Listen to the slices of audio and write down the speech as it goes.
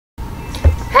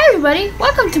everybody,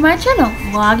 welcome to my channel,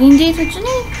 Vlogging Days with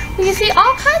Janine, where you see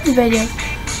all kinds of videos.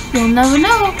 You'll never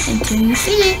know until you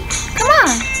see it. Come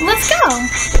on, let's go!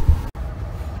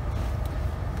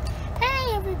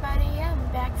 Hey everybody,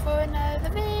 I'm back for another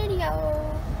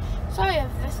video. Sorry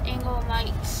if this angle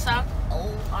might suck a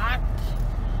lot,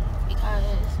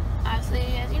 because honestly,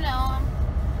 as you know,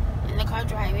 I'm in the car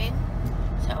driving,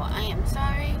 so I am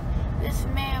sorry. This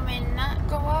may or may not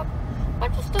go up,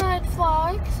 but just thought I'd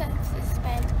vlog since it's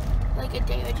been like a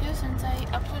day or two since I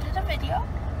uploaded a video.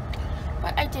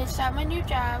 But I did start my new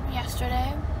job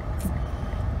yesterday.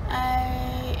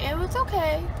 It was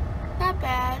okay, not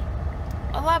bad,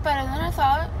 a lot better than I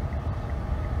thought,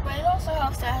 but it also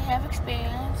helps that I have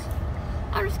experience.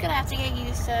 I'm just gonna have to get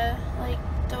used to like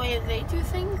the way they do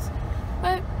things,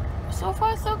 but so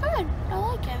far so good. I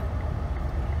like it.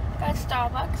 Got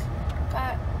Starbucks,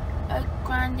 got a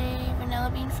grande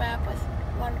vanilla bean frap with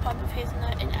 1 pump of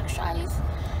hazelnut and extra ice.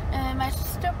 And my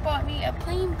sister bought me a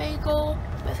plain bagel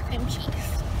with cream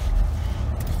cheese.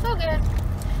 So good.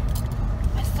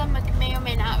 My stomach may or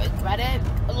may not regret it.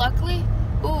 But luckily,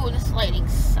 ooh, this lighting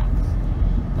sucks.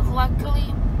 But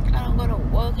luckily, I don't go to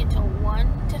work until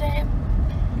 1 today.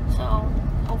 So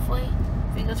hopefully,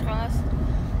 fingers crossed,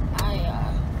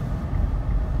 I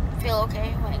feel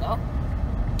okay when I go.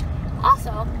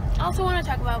 Also, I also want to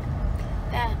talk about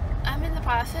that I'm in the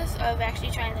process of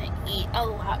actually trying to eat a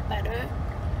lot better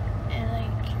and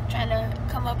like trying to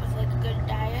come up with like a good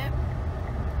diet,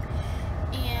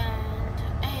 and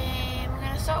I'm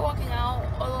gonna start working out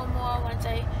a little more once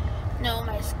I know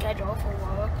my schedule for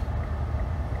work,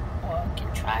 or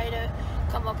can try to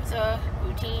come up with a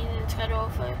routine and schedule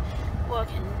for work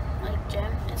and like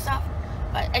gym and stuff.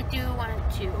 But I do want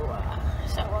to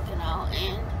start working out,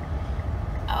 and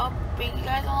I'll bring you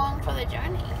guys along for the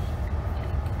journey.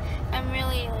 I'm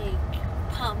really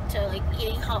like pumped to like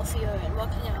eating healthier and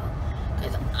working out,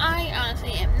 because I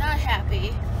honestly am not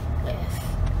happy with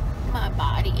my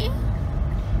body.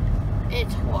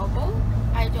 It's horrible.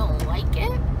 I don't like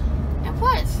it. And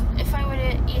plus, if I were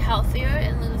to eat healthier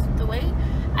and lose the weight,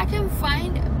 I can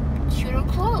find cuter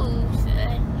clothes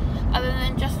other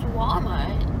than just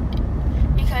Walmart.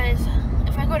 Because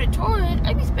if I go to Torrid,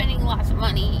 I'd be spending lots of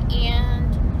money, and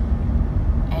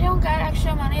I don't got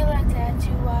extra money like that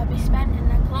to be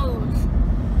spending on clothes.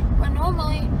 But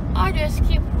normally, I just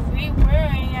keep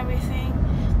re-wearing everything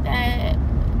that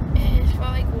is for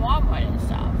like Walmart and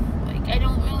stuff. Like, I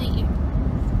don't really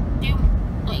do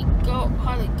like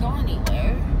hardly go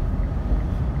anywhere,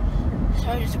 so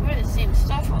I just wear the same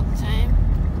stuff all the time.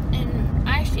 And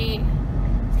actually,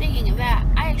 speaking of that,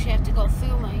 I actually have to go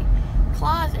through my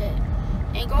closet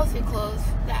and go through clothes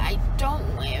that I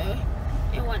don't wear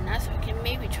and whatnot, so I can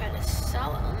maybe try to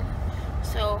sell them.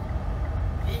 So,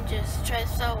 and just try to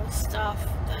sell stuff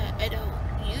that I don't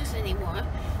use anymore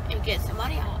and get some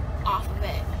money off of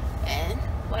it, and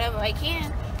whatever I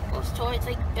can goes towards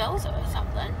like bills or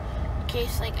something, in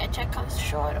case like a check comes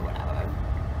short or whatever.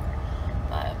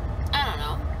 But I don't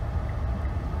know,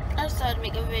 I just decided to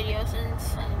make a video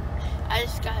since I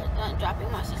just got done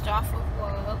dropping my sister off of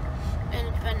work, and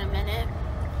it's been a minute.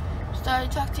 So I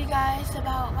talked to you guys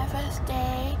about my first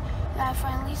day that I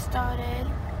finally started,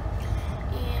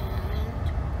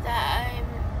 and that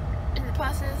I'm in the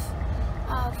process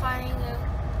of finding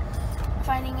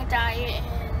a diet,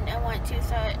 and I want to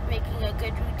start making a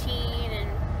good routine, and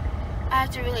I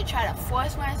have to really try to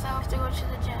force myself to go to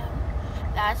the gym.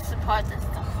 That's the part that's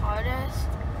the hardest.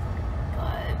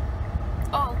 But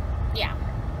oh yeah,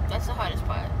 that's the hardest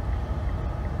part.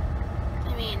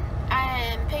 I mean,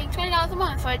 I am paying $20 a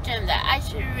month for a gym that I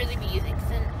should really be using,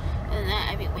 and that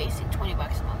I'd be wasting $20 a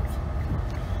month.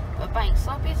 But buying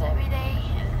Slurpees every day,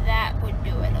 that would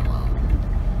do it alone.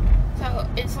 So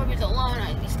in Slurpees alone,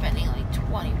 I'd be spending like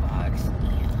 $20,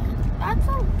 and that's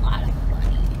a lot of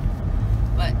money.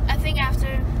 But I think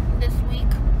after this week,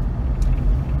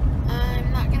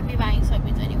 I'm not gonna be buying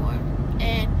Slurpees anymore.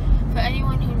 And for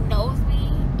anyone who knows me,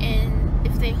 and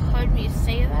if they heard me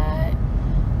say that,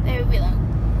 they would be like,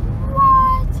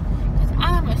 what? Because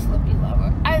I'm a Slurpee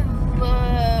lover. I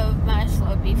love my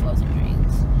Slurpee frozen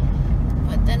drinks.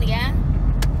 But then again,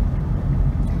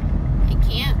 I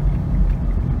can't.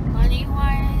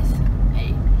 Money-wise,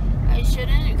 I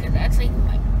shouldn't, because that's like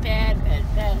my bad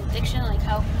addiction, like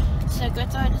how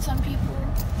cigarettes are to some people,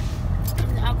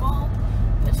 and alcohol.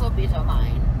 But Slurpees are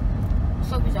mine.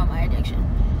 Slurpees are my addiction.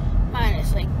 Mine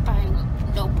is like buying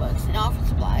notebooks and office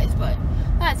supplies, but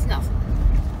that's nothing.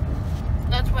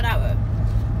 That's whatever.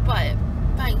 But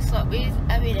buying Slurpees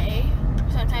every day,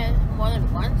 sometimes more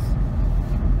than once,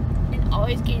 and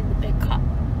always getting the big cup,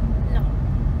 no.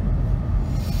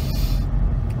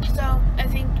 So I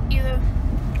think either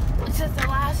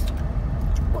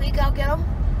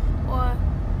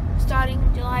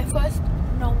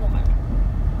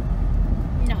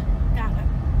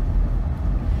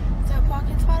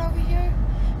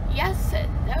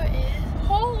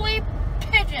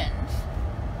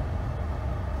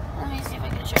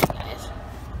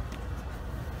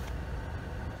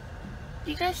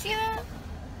You guys see that?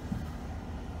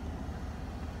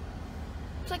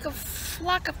 It's like a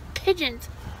flock of pigeons.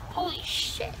 Holy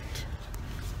shit.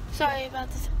 Sorry about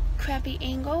this crappy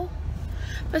angle.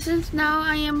 But since now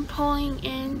I am pulling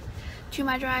in to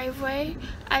my driveway,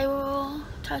 I will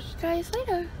talk to you guys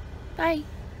later. Bye.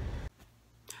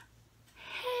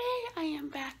 Hey, I am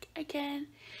back again.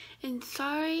 And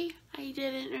sorry I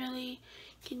didn't really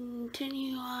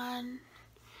continue on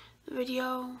the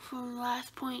video from the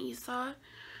last point you saw.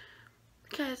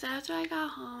 Because after I got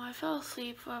home, I fell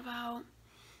asleep for about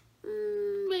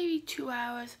maybe 2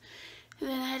 hours. And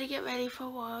then I had to get ready for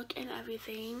work and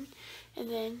everything. And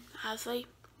then obviously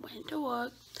went to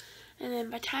work. And then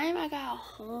by the time I got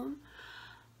home,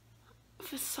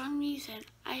 for some reason,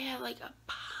 I had like a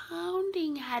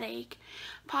pounding headache.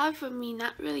 Probably from me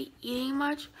not really eating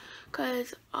much.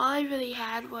 Because all I really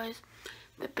had was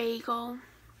the bagel.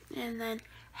 And then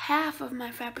half of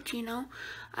my Frappuccino.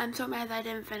 I'm so mad that I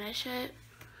didn't finish it.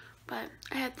 But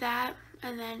I had that.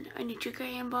 And then a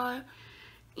Nutri-Grain bar.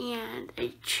 And a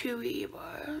Chewy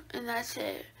bar, and that's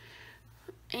it.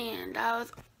 And that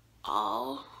was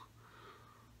all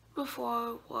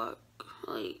before work,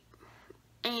 like,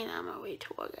 and on my way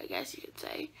to work, I guess you could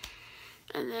say.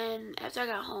 And then after I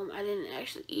got home, I didn't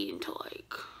actually eat until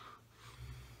like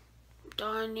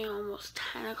darn near almost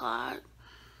 10 o'clock.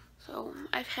 So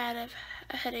I've had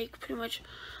a headache pretty much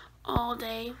all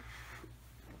day,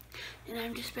 and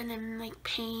I've just been in like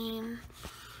pain,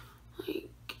 like.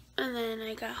 And then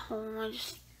I got home, I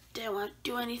just didn't want to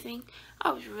do anything.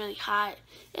 I was really hot.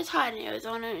 It's hot in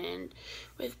Arizona, and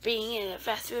with being in a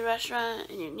fast food restaurant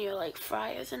and you're near like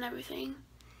fryers and everything,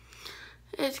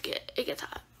 it gets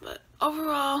hot. But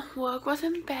overall, work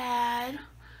wasn't bad.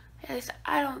 At least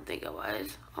I don't think it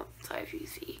was. Oh, sorry if you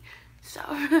see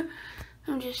stuff.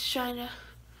 I'm just trying to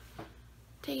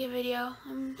take a video.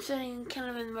 I'm sitting kind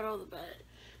of in the middle of the bed.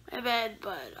 My bed,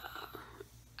 but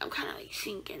I'm kind of like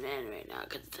sinking in right now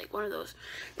because it's like one of those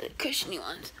really cushiony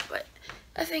ones. But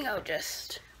I think I'll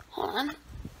just, hold on,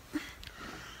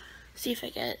 see if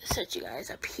I can set you guys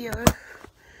up here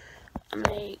on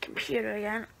my computer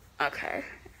again. Okay,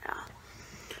 yeah.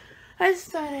 I just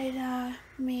thought I'd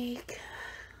make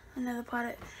another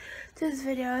part of this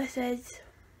video. It says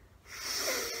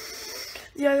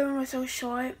the other one was so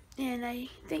short, and I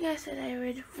think I said I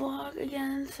would vlog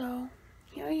again, so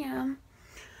here I am.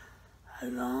 A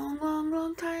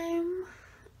long time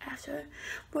after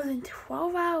more than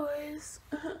 12 hours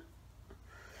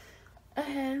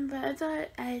ahead, but I thought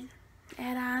I'd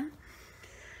add on,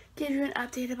 give you an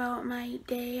update about my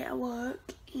day at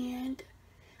work, and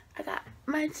I got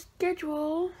my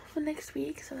schedule for next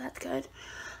week, so that's good.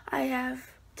 I have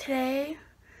today,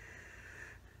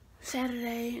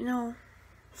 Sunday,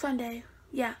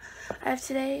 yeah, I have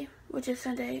today, which is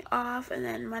Sunday, off, and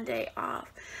then Monday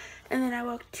off. And then I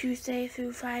work Tuesday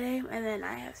through Friday, and then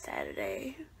I have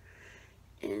Saturday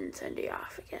and Sunday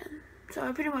off again. So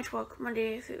I pretty much work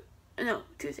Tuesday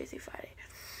through Friday.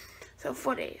 So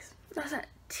 4 days. That's not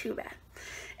too bad.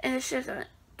 And the shifts aren't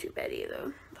too bad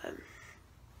either. But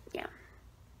yeah.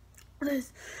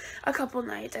 There's a couple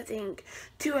nights, I think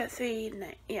 2 or 3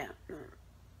 nights. Yeah, no.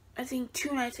 I think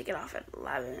 2 nights I get off at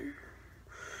 11.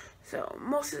 So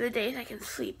most of the days I can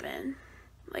sleep in.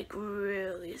 Like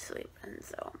really sleeping,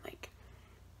 so I'm like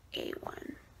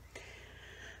A1.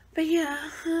 But yeah,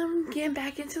 I'm getting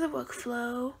back into the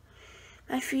workflow.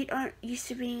 My feet aren't used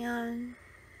to being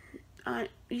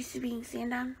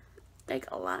sand on, like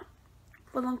a lot,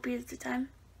 for long periods of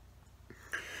time.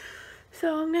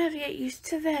 So I'm gonna have to get used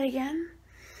to that again.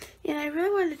 And I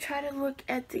really wanted to try to look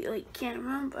at the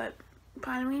camera, but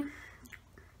pardon me,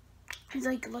 it's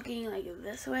like looking like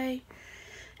this way.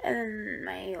 And then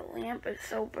my lamp is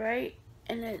so bright,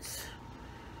 and it's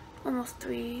almost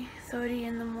 3:30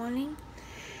 in the morning.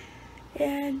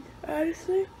 And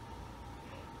honestly,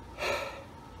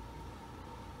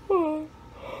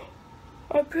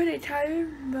 I'm pretty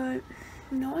tired, but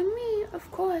knowing me,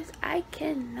 of course, I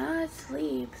cannot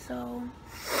sleep, so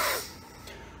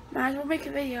might as well make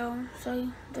a video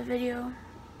so the video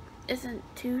isn't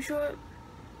too short.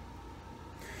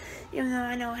 Even though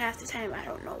I know half the time I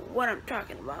don't know what I'm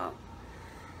talking about.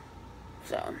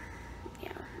 So,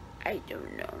 yeah, I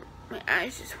don't know. My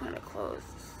eyes just want to close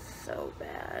so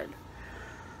bad.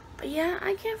 But yeah,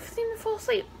 I can't seem to fall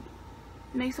asleep.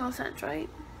 Makes no sense, right?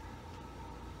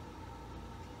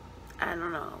 I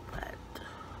don't know, but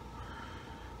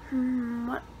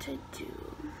what to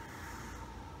do?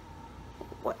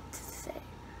 What to say?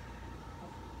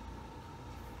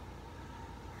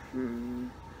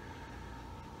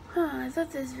 I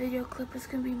thought this video clip was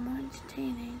gonna be more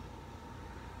entertaining.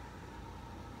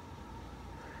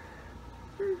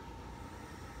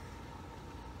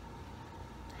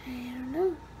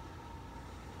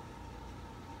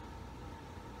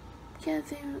 can't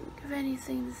think of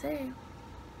anything to say.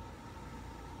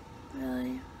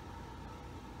 Really.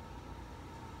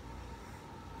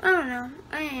 I don't know.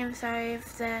 I am sorry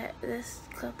if this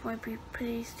clip might be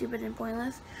pretty stupid and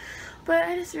pointless, but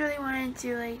I just really wanted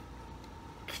to like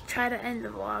try to end the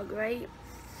vlog, right?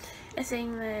 And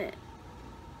saying that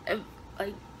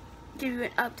like give you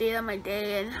an update on my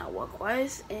day and how work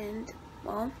was, and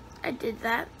well, I did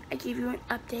that. I gave you an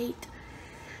update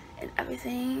and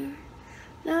everything.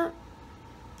 Now,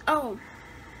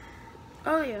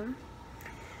 earlier,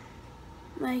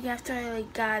 like after I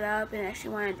like got up and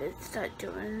actually wanted to start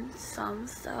doing some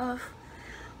stuff,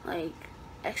 like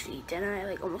actually eat dinner at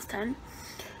like almost 10,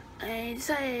 I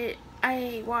decided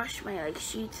I washed my like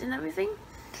sheets and everything,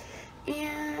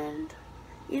 and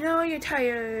you know you're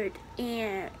tired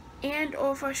and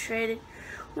or frustrated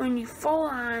when you full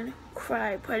on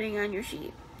cry putting on your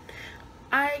sheet.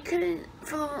 I couldn't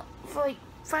for like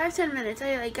 5-10 minutes.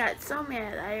 I like got so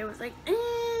mad. I was like,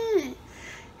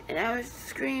 and I was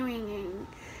screaming,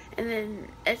 and then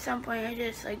at some point I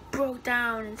just like broke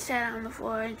down and sat on the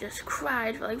floor and just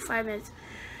cried for like 5 minutes,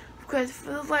 because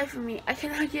for the life of me I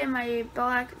cannot get my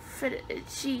black fitted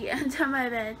sheet onto my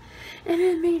bed, and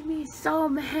it made me so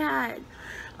mad.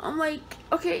 I'm like,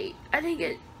 okay, I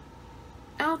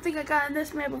don't think I gotten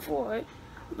this mad before,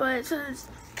 but since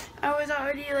I was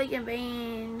already like in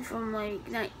pain from like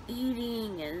not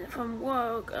eating and from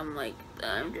work, I'm like,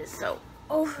 I'm just so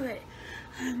over it.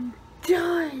 I'm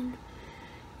done.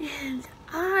 And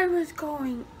I was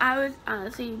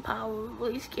honestly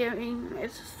probably scaring my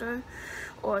sister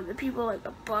or the people like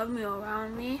above me or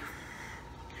around me,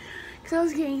 because I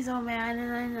was getting so mad,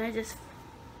 and then I just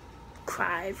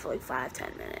cried for like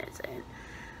 5-10 minutes, and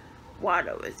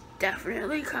water was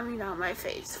definitely coming down my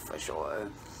face for sure.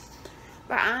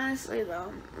 But honestly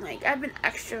though, like I've been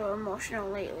extra emotional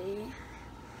lately.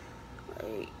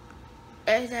 Like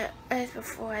as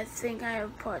before, I think I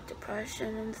have part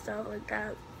depression and stuff like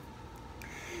that.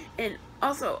 And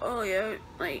also earlier,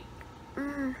 like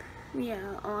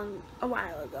yeah, a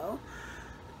while ago,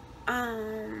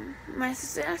 my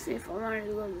sister asked me if I wanted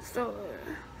to go to the store,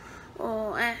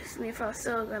 or asked me if I was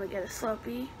still gonna get a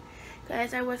Slurpee.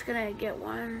 Guys, I was gonna get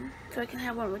one so I can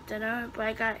have one with dinner, but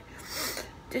I got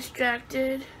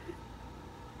distracted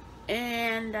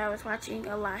and I was watching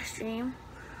a live stream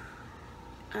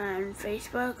on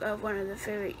Facebook of one of my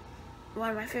favorite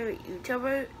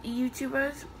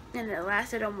YouTubers, and it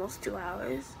lasted almost 2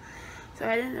 hours, so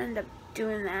I didn't end up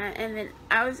doing that. And then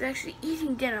I was actually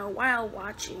eating dinner while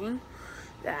watching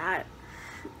that,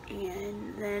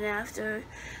 and then after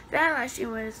that live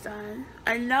stream was done,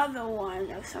 another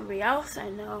one of somebody else I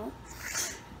know,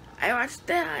 I watched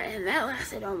that, and that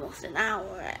lasted almost an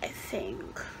hour, I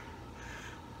think.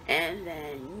 And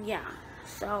then yeah,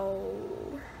 so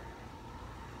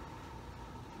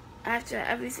after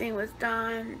everything was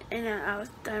done and I was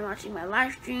done watching my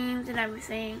live streams and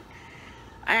everything,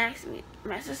 I asked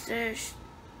my sister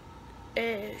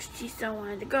if she still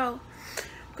wanted to go,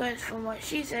 because from what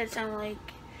she said, it sounded like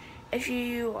if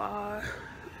you are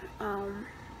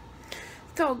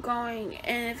still going,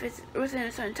 and if it's within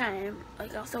a certain time,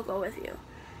 like I'll still go with you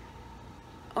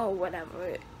or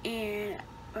whatever. And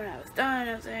when I was done,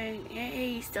 I was like,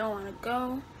 hey, you still want to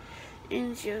go?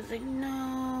 And she was like,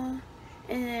 no.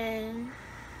 And then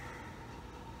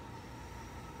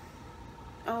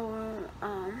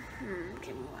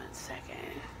give me 1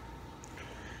 second.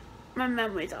 My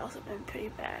memory's also been pretty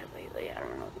bad lately. I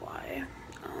don't know why.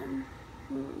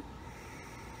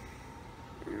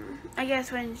 I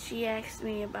guess when she asked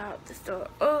me about the store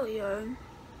earlier,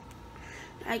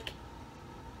 I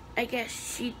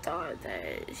guess she thought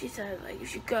that, she said like,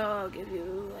 if you go, I'll give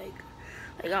you like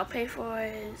I'll pay for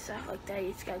it and stuff like that.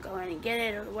 You just gotta go in and get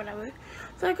it or whatever.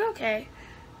 It's like, okay.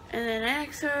 And then I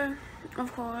asked her,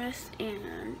 of course,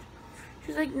 and she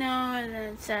was like, no, and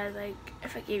then said like,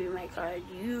 if I gave you my card,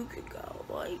 you could go,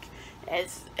 like,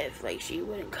 as if like she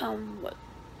wouldn't come with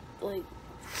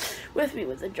me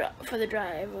for the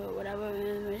drive or whatever.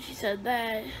 And when she said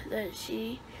that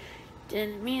she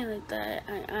didn't mean like that,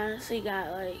 I honestly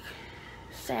got like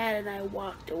sad, and I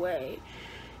walked away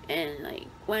and like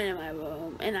went in my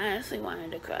room, and I honestly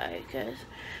wanted to cry, because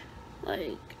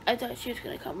like I thought she was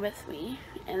gonna come with me,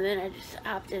 and then I just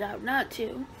opted out not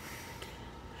to.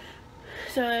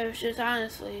 So I was just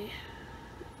honestly,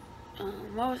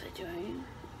 what was I doing?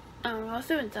 I don't know, I was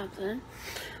doing something,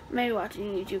 maybe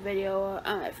watching a YouTube video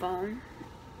on my phone,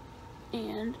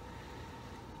 and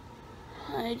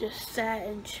I just sat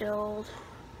and chilled.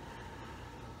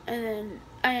 And then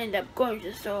I ended up going to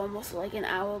the store almost like an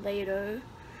hour later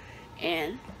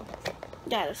and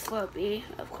got a Slurpee,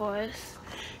 of course.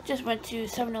 Just went to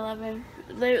 7-Eleven,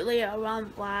 literally around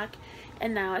the block,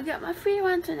 and now I got my free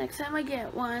one, so next time I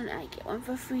get one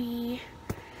for free.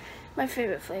 My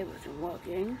favorite flavor has been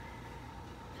working.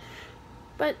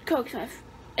 But Coke's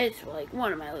it's like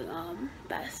one of my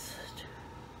best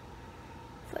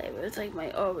flavors. It's like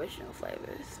my original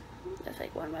flavors. That's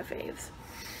like one of my faves.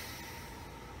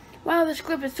 Wow, this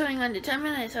clip is turning under 10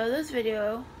 minutes, so this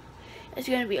video is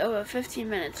going to be over 15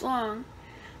 minutes long.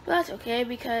 But that's okay,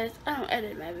 because I don't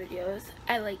edit my videos.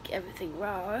 I like everything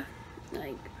raw.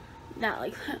 Like, not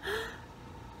like,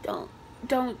 don't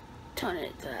turn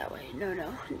it that way.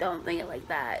 No, don't think it like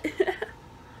that.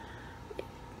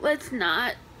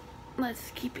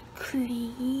 Let's keep it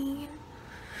clean.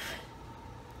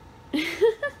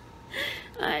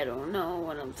 I don't know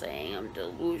what I'm saying. I'm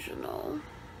delusional.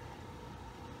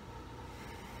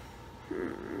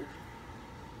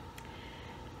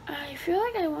 I feel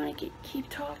like I want to keep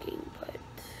talking, but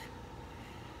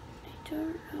I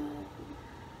don't know.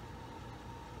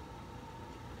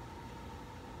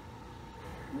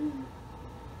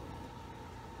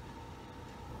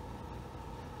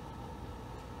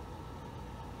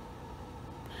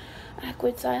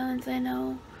 Awkward silence, I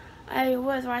know. I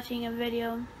was watching a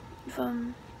video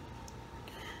from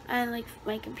on like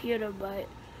my computer, but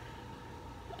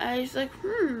I was like,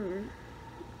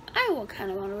 I will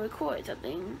kind of want to record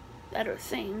something that or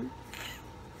sing.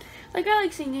 Like, I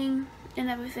like singing and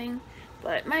everything,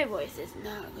 but my voice is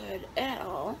not good at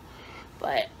all.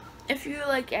 But if you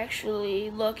like actually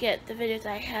look at the videos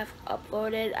I have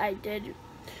uploaded, I did,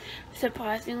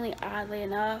 surprisingly, oddly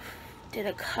enough, did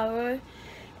a cover,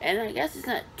 and I guess it's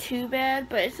not too bad,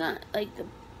 but it's not like the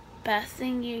best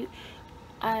thing you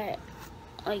ever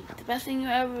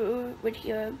would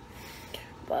hear.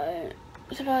 But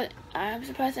I'm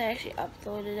surprised I actually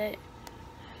uploaded it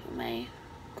on my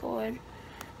cord,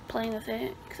 playing with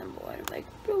it, because I'm bored. I'm like,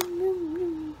 boom, boom,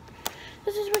 boom.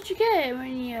 This is what you get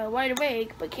when you're wide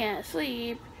awake but can't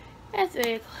sleep at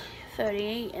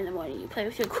 3:38 in the morning. You play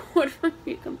with your cord from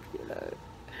your computer.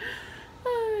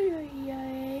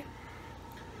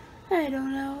 I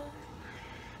don't know.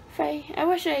 I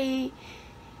wish I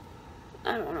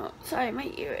don't know. Sorry,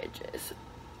 my ear itches.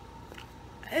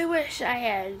 I wish I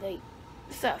had like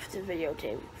stuff to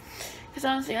videotape, because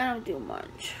honestly I don't do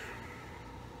much.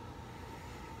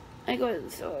 I go to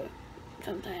the store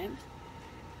sometimes,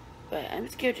 but I'm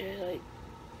scared to like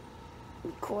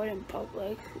record in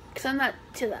public, because I'm not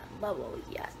to that level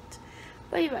yet,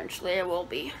 but eventually I will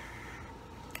be.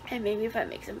 And maybe if I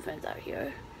make some friends out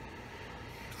here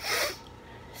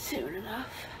soon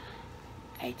enough,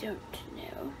 I don't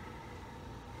know.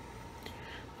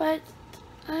 But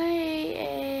I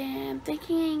am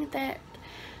thinking that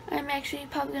I'm actually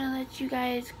probably gonna let you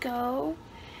guys go,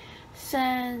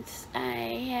 since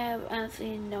I have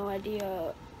honestly no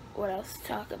idea what else to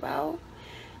talk about.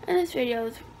 And this video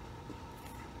is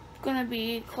gonna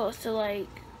be close to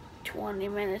like 20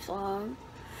 minutes long,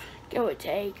 give or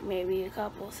take maybe a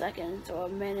couple seconds or a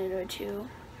minute or two.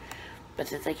 But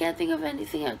since I can't think of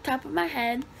anything on top of my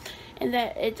head, and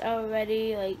that it's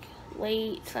already like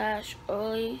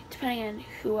late/early, depending on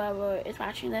whoever is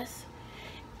watching this,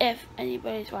 if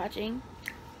anybody's watching,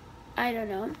 I don't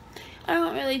know. I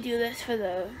don't really do this for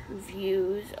the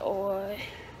views or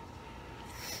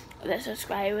the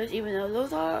subscribers, even though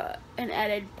those are an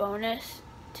added bonus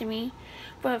to me.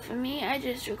 But for me, I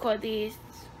just record these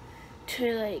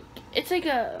to like, it's like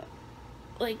a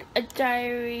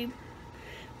diary,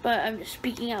 but I'm just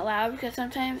speaking out loud, because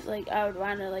sometimes like I would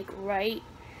want to like write,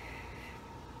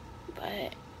 but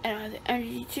I don't have the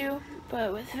energy to.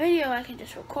 But with video, I can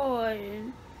just record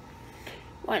and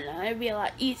whatnot. It'd be a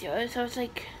lot easier. So it's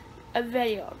like a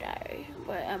video diary,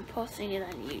 but I'm posting it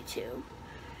on YouTube,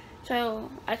 so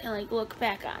I can like look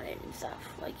back on it and stuff,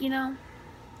 like, you know.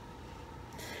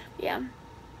 Yeah.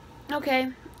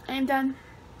 Okay, I'm done.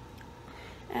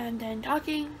 I'm done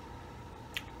talking.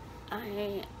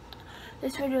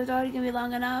 This video is already gonna be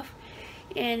long enough,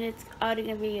 and it's already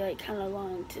gonna be like kind of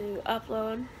long to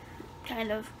upload,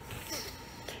 kind of.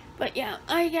 But yeah,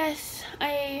 I guess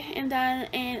I am done,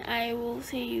 and I will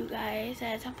see you guys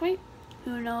at some point.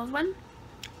 Who knows when?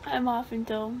 I'm off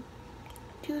until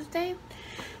Tuesday,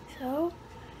 so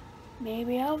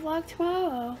maybe I'll vlog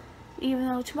tomorrow, even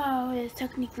though tomorrow is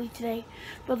technically today,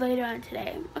 but later on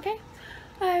today. Okay,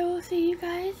 I will see you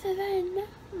guys then.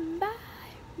 Bye.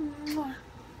 Mwah.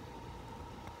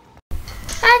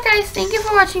 Hi guys, thank you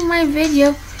for watching my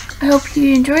video. I hope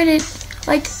you enjoyed it.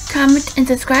 Like, comment, and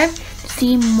subscribe to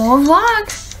see more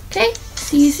vlogs. Okay,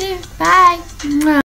 see you soon. Bye. Mwah.